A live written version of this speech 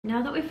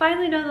Now that we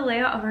finally know the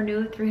layout of our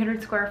new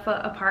 300 square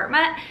foot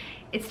apartment,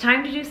 it's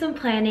time to do some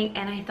planning,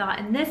 and I thought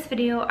in this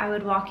video I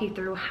would walk you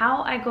through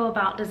how I go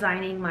about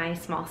designing my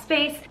small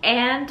space.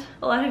 And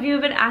a lot of you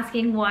have been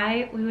asking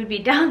why we would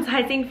be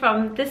downsizing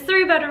from this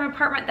 3-bedroom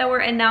apartment that we're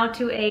in now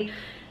to a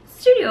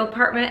studio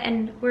apartment,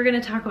 and we're going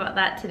to talk about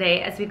that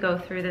today as we go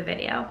through the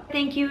video.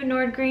 Thank you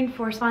Nordgreen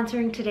for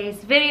sponsoring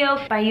today's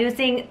video. By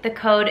using the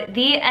code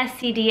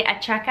TheSCD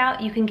at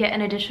checkout, you can get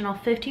an additional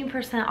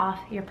 15% off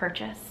your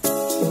purchase.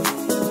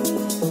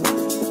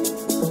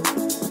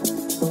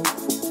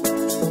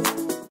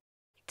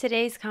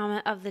 Today's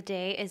comment of the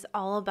day is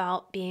all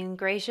about being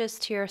gracious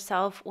to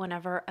yourself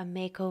whenever a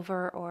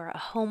makeover or a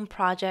home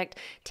project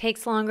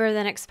takes longer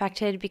than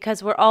expected,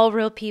 because we're all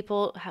real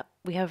people,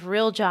 we have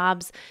real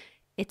jobs.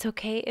 It's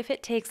okay if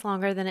it takes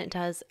longer than it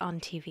does on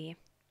TV.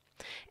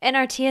 And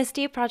our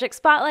TSD project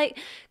spotlight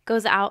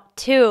goes out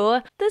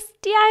to this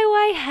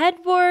DIY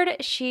headboard.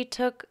 She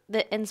took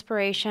the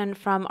inspiration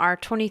from our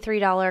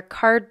 $23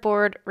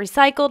 cardboard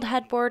recycled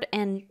headboard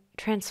and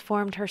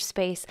transformed her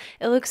space.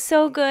 It looks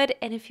so good,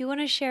 and if you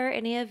want to share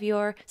any of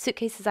your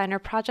Suitcase Designer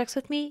projects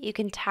with me, you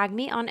can tag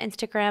me on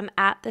Instagram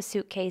at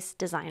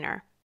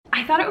thesuitcasedesigner.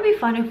 I thought it would be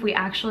fun if we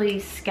actually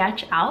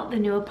sketch out the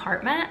new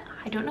apartment.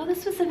 I don't know the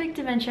specific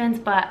dimensions,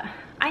 but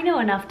I know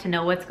enough to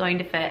know what's going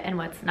to fit and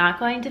what's not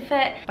going to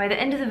fit. By the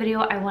end of the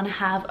video, I want to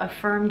have a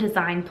firm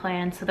design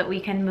plan so that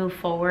we can move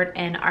forward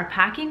in our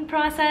packing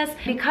process.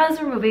 Because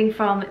we're moving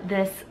from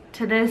this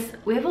to this,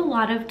 we have a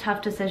lot of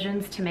tough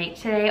decisions to make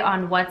today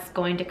on what's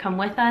going to come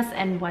with us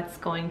and what's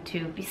going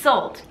to be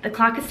sold. The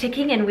clock is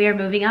ticking and we are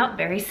moving out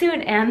very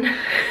soon, and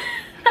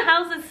the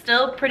house is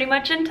still pretty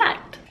much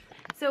intact.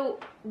 So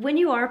when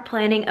you are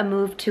planning a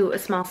move to a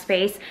small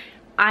space,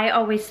 I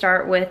always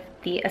start with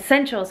the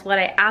essentials, what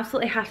I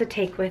absolutely have to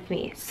take with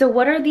me. So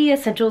what are the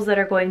essentials that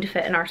are going to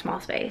fit in our small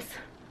space?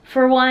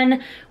 For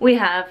one, we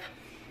have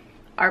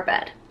our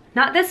bed.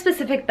 Not this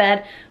specific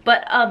bed,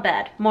 but a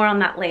bed. More on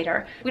that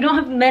later. We don't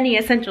have many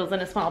essentials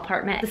in a small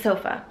apartment. The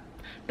sofa,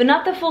 but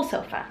not the full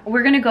sofa.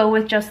 We're gonna go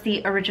with just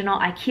the original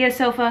IKEA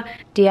sofa.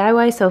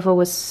 DIY sofa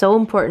was so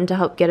important to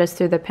help get us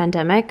through the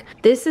pandemic.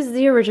 This is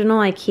the original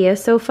IKEA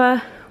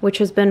sofa, which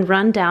has been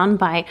run down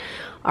by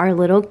our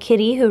little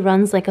kitty who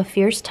runs like a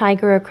fierce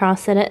tiger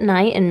across it at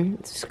night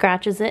and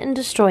scratches it and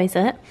destroys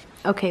it.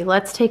 Okay,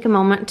 let's take a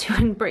moment to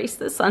embrace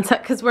the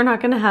sunset because we're not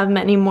gonna have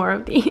many more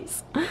of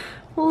these.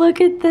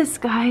 Look at this,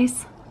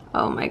 guys.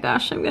 Oh my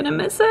gosh, I'm gonna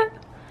miss it.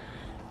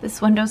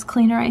 This window's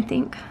cleaner, I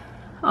think.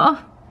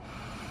 Oh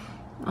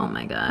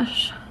my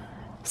gosh.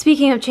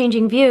 Speaking of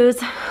changing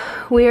views,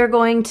 we are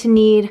going to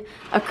need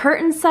a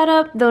curtain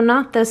setup, though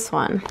not this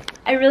one.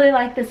 I really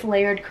like this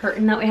layered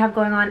curtain that we have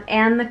going on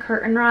and the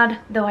curtain rod,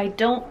 though I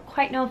don't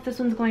quite know if this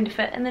one's going to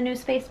fit in the new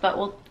space, but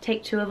we'll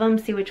take 2 of them,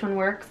 see which one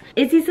works.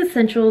 Izzy's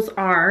essentials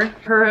are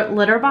her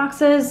litter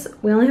boxes.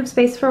 We only have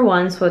space for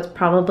 1, so it's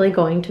probably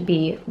going to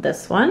be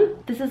this one.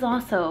 This is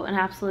also an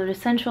absolute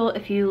essential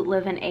if you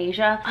live in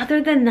Asia.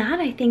 Other than that,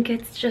 I think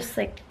it's just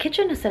like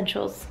kitchen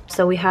essentials.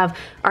 So we have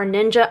our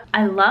Ninja.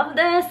 I love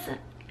this,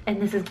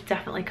 and this is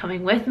definitely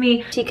coming with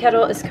me. Tea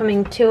kettle is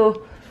coming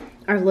too.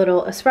 Our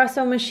little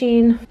espresso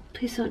machine.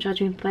 Please don't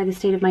judge me by the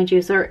state of my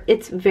juicer.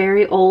 It's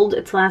very old.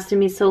 It's lasted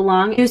me so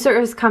long. Juicer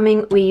is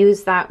coming. We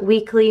use that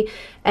weekly.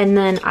 And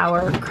then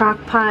our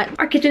crock pot.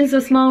 Our kitchen's so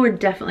small, we're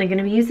definitely going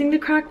to be using the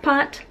crock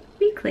pot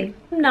weekly.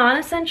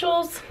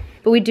 Non-essentials.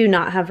 But we do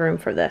not have room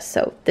for this,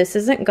 so this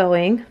isn't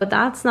going. But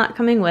that's not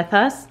coming with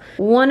us.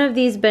 One of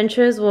these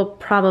benches will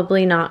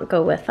probably not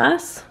go with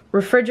us.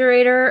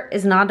 Refrigerator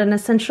is not an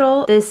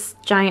essential. This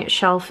giant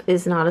shelf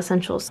is not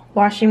essential.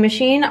 Washing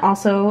machine,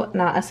 also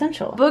not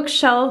essential.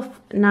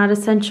 Bookshelf, not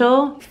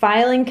essential.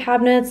 Filing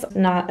cabinets,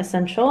 not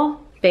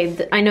essential.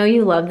 Babe, I know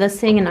you love this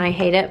thing and I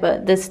hate it,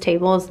 but this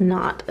table is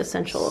not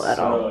essential at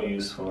all. So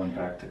useful and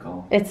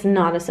practical. It's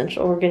not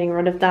essential. We're getting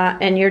rid of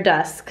that. And your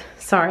desk,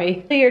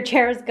 sorry. Your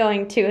chair is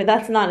going too.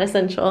 That's not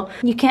essential.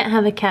 You can't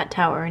have a cat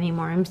tower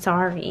anymore. I'm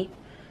sorry.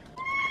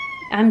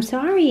 I'm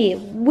sorry.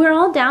 We're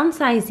all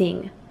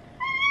downsizing.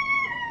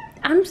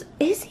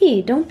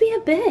 Izzy, don't be a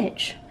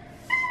bitch.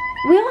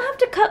 We all have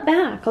to cut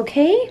back,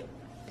 okay?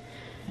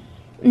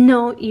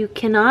 No, you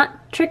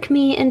cannot trick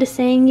me into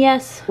saying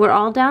yes. We're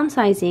all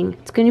downsizing.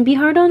 It's gonna be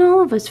hard on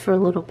all of us for a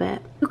little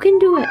bit. You can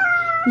do it.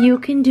 You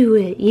can do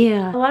it,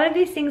 yeah. A lot of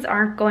these things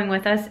aren't going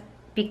with us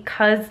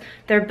because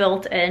they're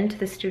built into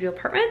the studio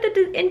apartment.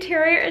 The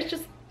interior is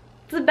just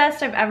the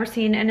best I've ever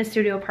seen in a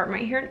studio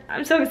apartment here.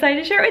 I'm so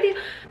excited to share it with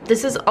you.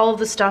 This is all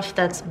the stuff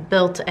that's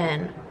built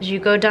in. As you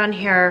go down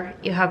here,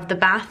 you have the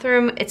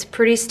bathroom. It's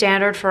pretty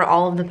standard for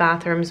all of the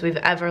bathrooms we've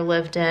ever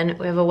lived in.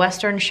 We have a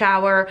Western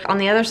shower. On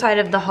the other side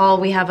of the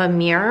hall, we have a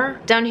mirror.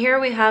 Down here,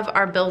 we have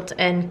our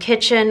built-in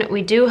kitchen.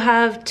 We do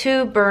have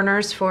 2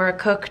 burners for a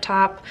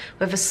cooktop.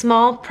 We have a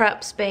small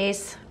prep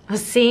space, a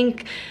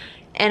sink,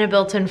 and a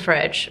built-in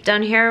fridge.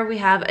 Down here we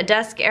have a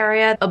desk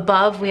area.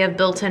 Above we have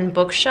built-in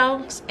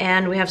bookshelves,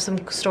 and we have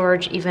some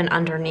storage even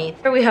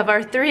underneath. Here we have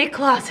our 3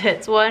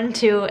 closets, 1,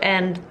 2,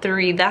 and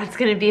 3. That's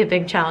gonna be a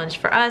big challenge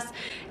for us.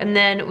 And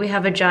then we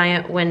have a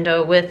giant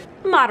window with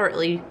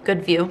moderately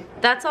good view.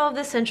 That's all of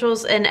the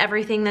essentials and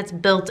everything that's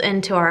built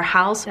into our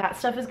house. That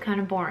stuff is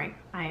kind of boring,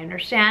 I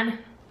understand.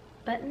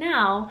 But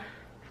now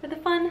for the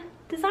fun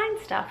design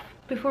stuff.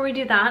 Before we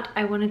do that,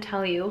 I want to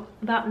tell you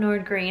about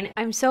Nordgreen.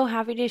 I'm so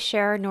happy to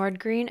share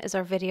Nordgreen as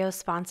our video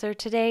sponsor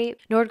today.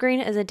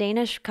 Nordgreen is a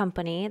Danish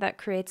company that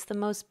creates the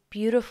most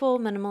beautiful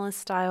minimalist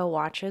style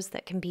watches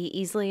that can be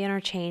easily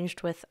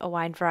interchanged with a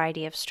wide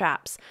variety of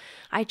straps.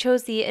 I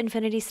chose the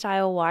Infinity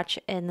style watch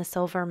in the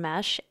silver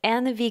mesh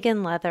and the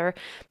vegan leather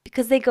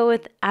because they go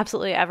with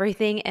absolutely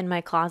everything in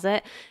my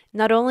closet.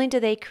 Not only do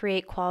they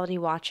create quality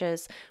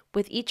watches,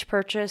 with each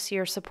purchase,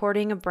 you're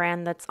supporting a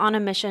brand that's on a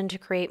mission to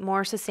create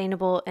more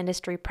sustainable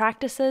industry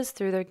practices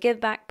through their Give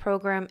Back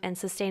program and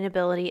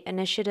sustainability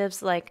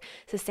initiatives like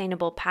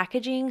sustainable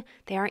packaging.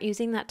 They aren't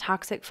using that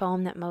toxic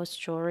foam that most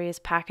jewelry is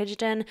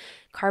packaged in,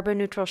 carbon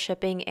neutral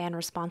shipping, and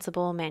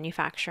responsible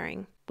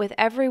manufacturing. With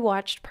every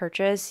watch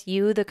purchase,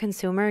 you, the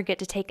consumer, get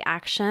to take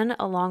action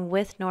along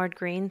with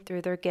Nordgreen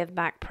through their Give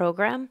Back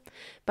program.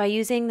 By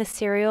using the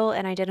serial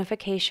and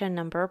identification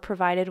number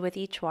provided with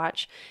each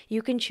watch,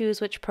 you can choose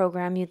which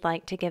program you'd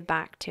like to give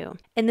back to.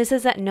 And this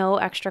is at no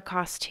extra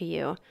cost to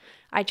you.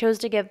 I chose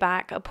to give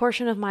back a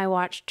portion of my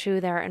watch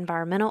to their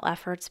environmental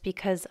efforts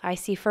because I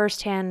see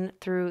firsthand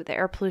through the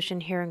air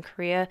pollution here in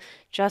Korea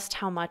just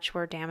how much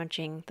we're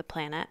damaging the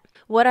planet.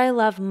 What I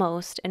love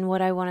most and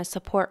what I want to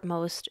support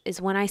most is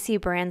when I see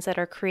brands that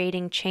are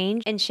creating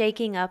change and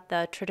shaking up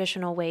the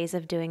traditional ways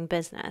of doing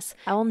business.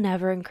 I will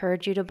never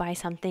encourage you to buy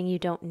something you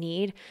don't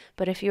need,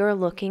 but if you're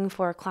looking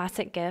for a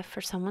classic gift for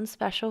someone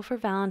special for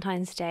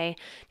Valentine's Day,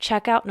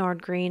 check out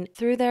Nordgreen.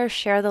 Through their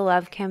Share the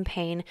Love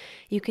campaign,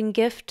 you can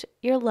gift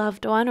your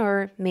loved one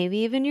or maybe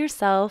even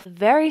yourself a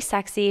very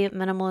sexy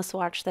minimalist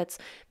watch that's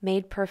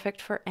made perfect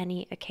for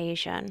any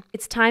occasion.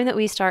 It's time that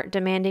we start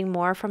demanding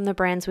more from the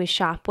brands we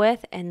shop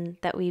with and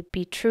that we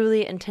be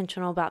truly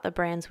intentional about the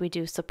brands we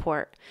do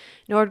support.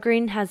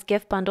 Nordgreen has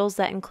gift bundles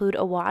that include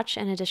a watch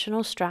and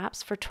additional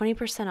straps for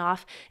 20%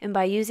 off, and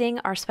by using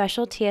our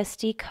special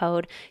TSD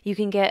code, you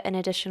can get an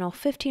additional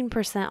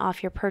 15%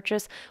 off your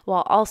purchase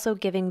while also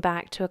giving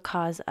back to a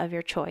cause of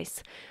your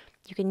choice.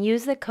 You can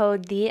use the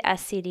code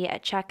TheSCD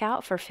at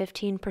checkout for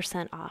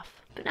 15%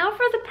 off. But now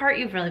for the part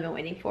you've really been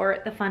waiting for,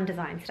 the fun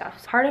design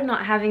stuff. Part of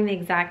not having the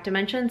exact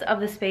dimensions of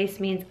the space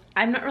means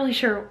I'm not really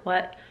sure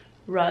what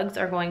rugs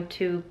are going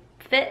to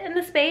fit in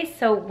the space,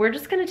 so we're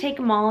just gonna take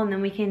them all and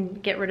then we can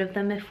get rid of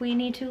them if we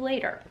need to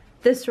later.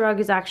 This rug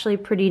is actually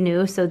pretty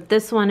new, so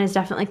this one is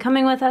definitely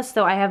coming with us,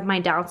 though I have my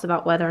doubts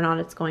about whether or not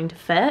it's going to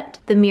fit.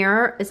 The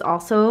mirror is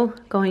also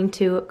going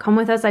to come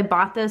with us. I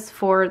bought this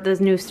for this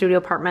new studio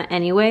apartment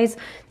anyways.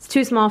 It's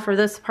too small for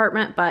this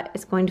apartment, but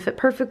it's going to fit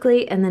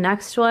perfectly in the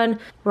next one.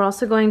 We're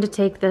also going to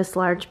take this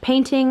large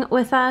painting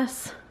with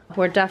us.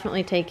 We're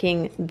definitely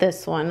taking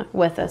this one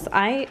with us.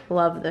 I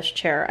love this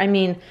chair. I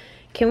mean,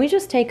 can we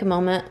just take a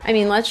moment? I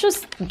mean, let's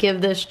just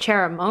give this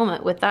chair a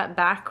moment with that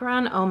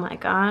background. Oh my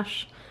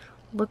gosh.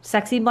 Look,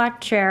 sexy black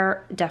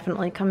chair,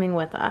 definitely coming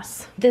with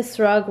us. This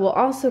rug will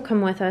also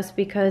come with us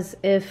because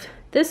if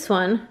this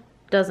one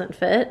doesn't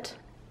fit,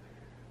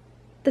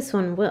 this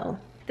one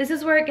will. This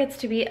is where it gets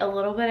to be a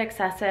little bit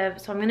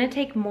excessive, so I'm gonna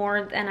take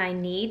more than I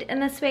need in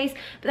this space,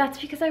 but that's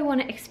because I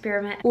wanna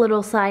experiment.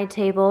 Little side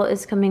table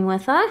is coming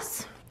with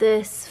us.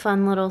 This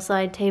fun little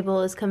side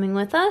table is coming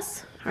with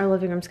us. Our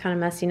living room's kind of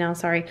messy now,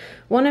 sorry.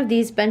 One of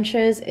these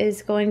benches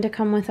is going to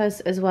come with us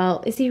as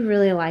well. Izzy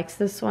really likes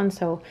this one,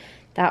 so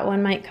that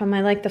one might come. I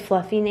like the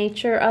fluffy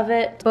nature of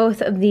it.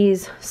 Both of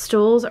these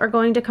stools are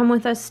going to come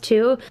with us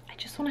too. I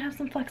just want to have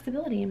some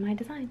flexibility in my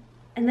design.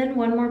 And then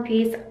one more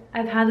piece.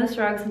 I've had this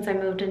rug since I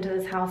moved into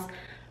this house.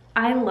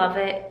 I love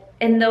it.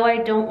 And though I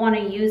don't want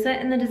to use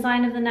it in the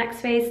design of the next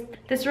phase,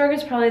 this rug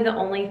is probably the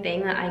only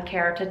thing that I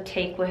care to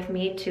take with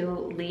me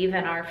to leave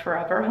in our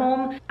forever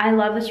home. I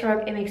love this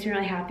rug. It makes me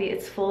really happy.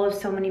 It's full of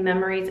so many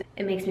memories.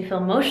 It makes me feel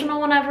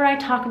emotional whenever I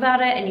talk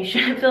about it, and you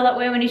shouldn't feel that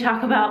way when you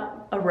talk about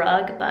a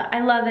rug, but I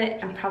love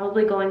it. I'm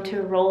probably going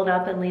to roll it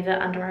up and leave it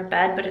under our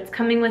bed, but it's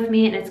coming with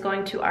me and it's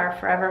going to our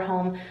forever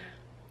home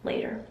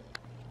later.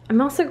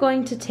 I'm also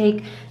going to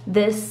take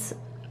this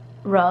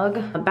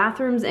rug.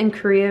 Bathrooms in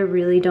Korea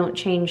really don't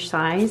change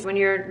size. When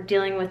you're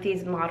dealing with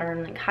these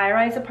modern like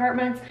high-rise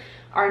apartments,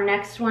 our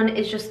next one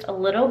is just a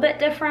little bit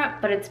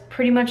different, but it's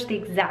pretty much the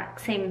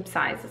exact same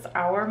size as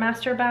our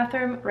master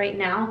bathroom right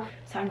now.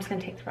 So I'm just gonna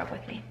take the rug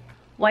with me.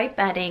 White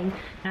bedding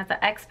at the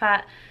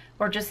expat,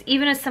 or just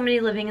even as somebody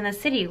living in the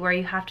city where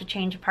you have to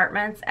change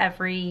apartments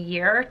every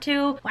year or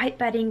two, white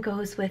bedding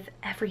goes with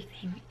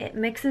everything. It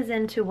mixes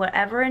into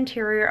whatever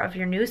interior of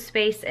your new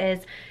space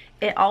is.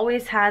 It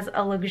always has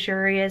a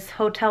luxurious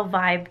hotel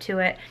vibe to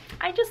it.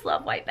 I just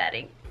love white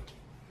bedding.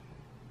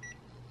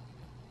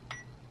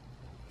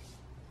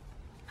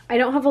 I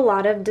don't have a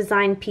lot of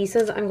design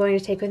pieces I'm going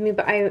to take with me,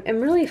 but I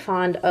am really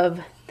fond of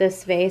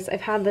this vase.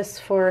 I've had this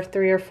for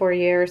 3 or 4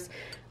 years.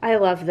 I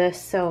love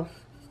this, so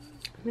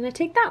I'm going to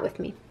take that with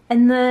me.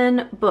 And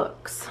then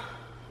books.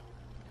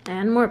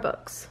 And more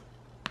books.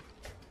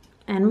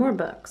 And more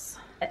books.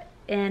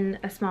 In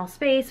a small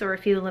space, or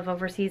if you live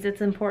overseas,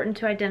 it's important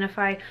to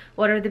identify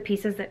what are the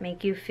pieces that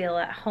make you feel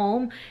at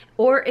home.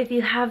 Or if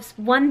you have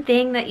one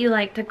thing that you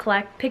like to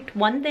collect, pick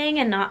one thing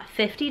and not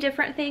 50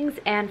 different things.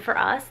 And for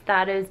us,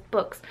 that is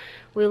books.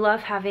 We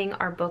love having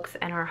our books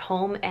in our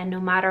home, and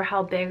no matter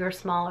how big or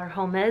small our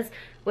home is,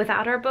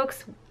 without our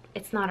books,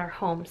 it's not our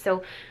home.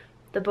 So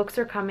the books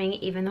are coming,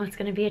 even though it's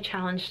going to be a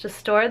challenge to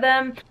store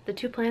them. The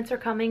 2 plants are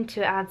coming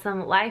to add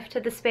some life to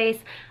the space.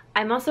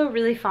 I'm also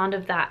really fond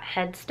of that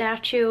head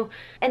statue.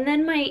 And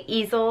then my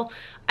easel,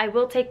 I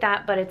will take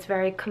that, but it's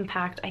very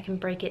compact. I can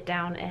break it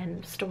down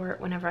and store it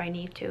whenever I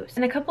need to.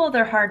 And a couple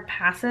other hard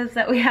passes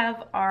that we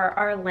have are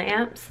our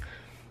lamps.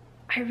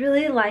 I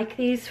really like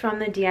these from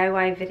the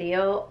DIY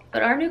video,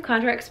 but our new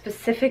contract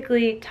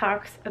specifically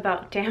talks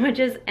about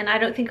damages, and I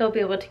don't think I'll be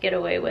able to get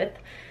away with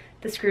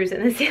the screws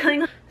in the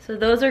ceiling. So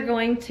those are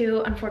going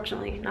to,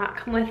 unfortunately, not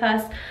come with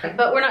us.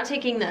 But we're not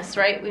taking this,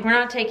 right? We're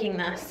not taking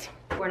this.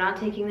 We're not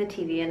taking the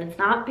TV, and it's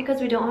not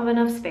because we don't have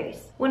enough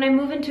space. When I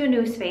move into a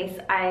new space,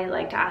 I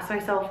like to ask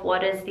myself,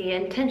 what is the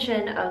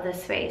intention of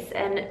this space?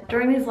 And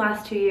during these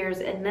last 2 years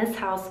in this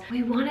house,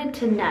 we wanted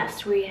to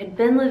nest. We had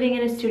been living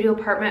in a studio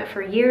apartment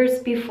for years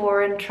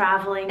before and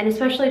traveling, and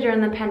especially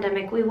during the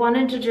pandemic, we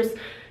wanted to just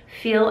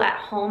feel at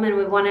home, and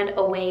we wanted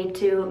a way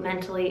to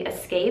mentally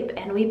escape,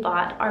 and we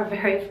bought our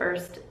very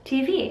first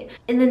TV.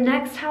 In the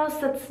next house,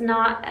 that's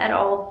not at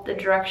all the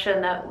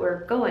direction that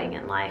we're going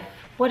in life.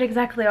 What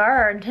exactly are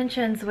our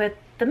intentions with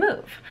the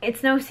move?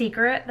 It's no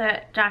secret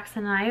that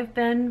Jackson and I have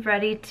been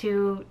ready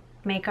to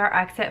make our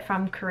exit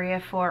from Korea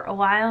for a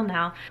while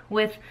now.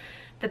 With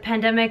the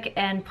pandemic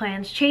and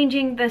plans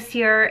changing this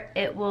year,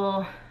 it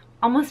will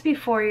almost be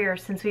 4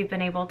 years since we've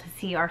been able to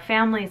see our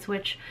families,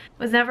 which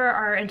was never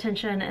our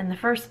intention in the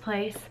first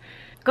place.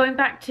 Going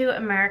back to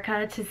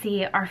America to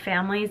see our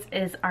families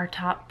is our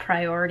top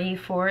priority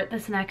for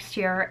this next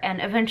year, and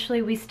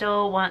eventually we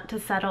still want to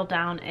settle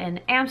down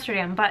in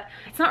Amsterdam, but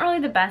it's not really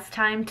the best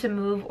time to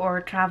move or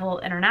travel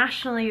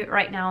internationally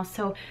right now.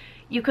 So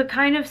you could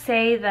kind of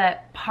say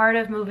that part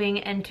of moving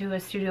into a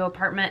studio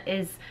apartment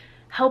is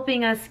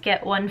helping us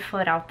get one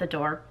foot out the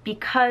door,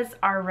 because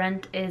our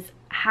rent is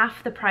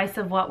half the price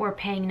of what we're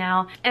paying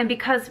now, and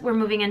because we're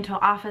moving into an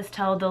office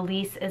till the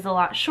lease is a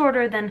lot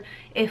shorter than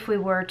if we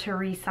were to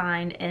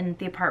re-sign in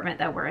the apartment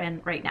that we're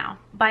in right now.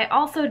 By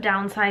also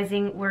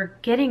downsizing, we're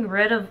getting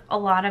rid of a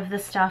lot of the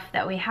stuff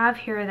that we have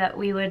here that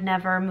we would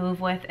never move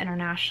with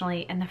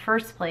internationally in the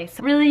first place.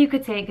 Really, you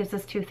could say it gives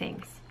us 2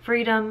 things: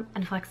 freedom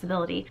and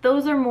flexibility.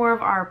 Those are more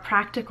of our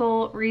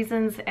practical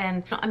reasons,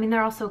 and I mean,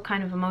 they're also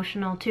kind of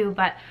emotional too,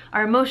 but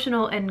our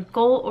emotional and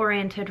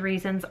goal-oriented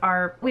reasons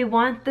are we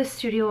want the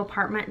studio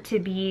apartment to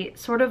be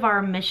sort of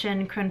our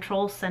mission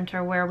control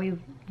center, where we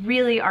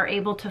really are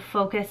able to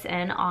focus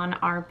in on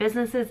our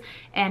businesses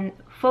and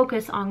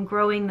focus on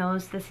growing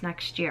those this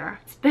next year.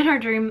 It's been our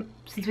dream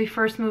since we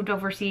first moved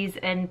overseas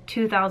in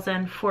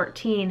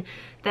 2014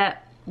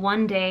 that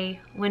one day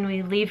when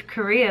we leave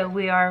Korea,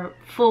 we are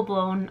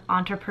full-blown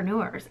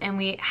entrepreneurs, and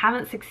we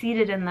haven't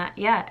succeeded in that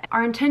yet.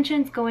 Our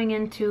intentions going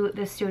into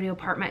this studio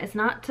apartment is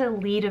not to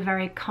lead a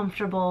very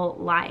comfortable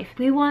life.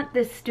 We want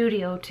this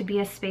studio to be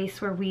a space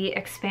where we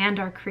expand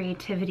our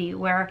creativity,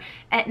 where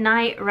at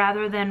night,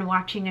 rather than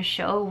watching a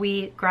show,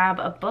 we grab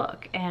a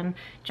book and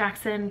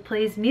Jackson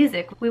plays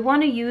music. We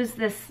want to use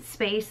this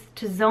space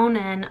to zone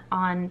in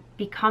on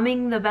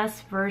becoming the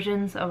best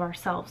versions of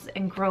ourselves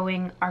and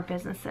growing our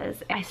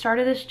businesses. I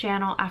started this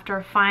channel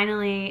after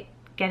finally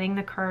getting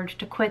the courage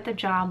to quit the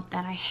job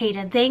that I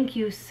hated. Thank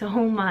you so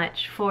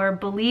much for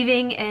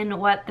believing in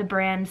what the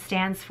brand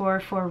stands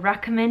for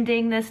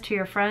recommending this to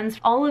your friends.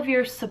 All of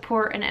your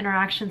support and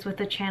interactions with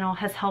the channel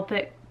has helped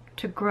it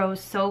to grow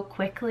so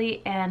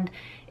quickly, and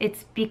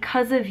it's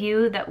because of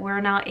you that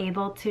we're now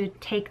able to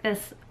take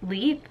this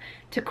leap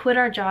to quit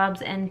our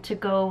jobs and to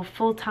go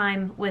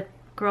full-time with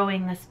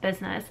growing this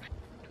business.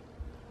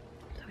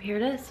 So here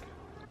it is.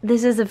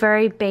 This is a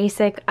very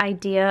basic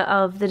idea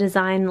of the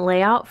design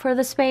layout for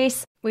the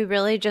space. We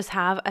really just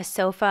have a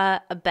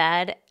sofa, a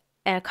bed,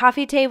 a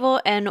coffee table,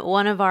 and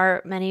one of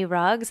our many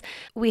rugs.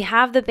 We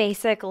have the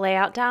basic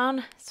layout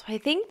down, so I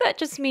think that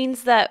just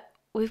means that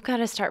we've got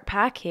to start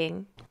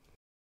packing.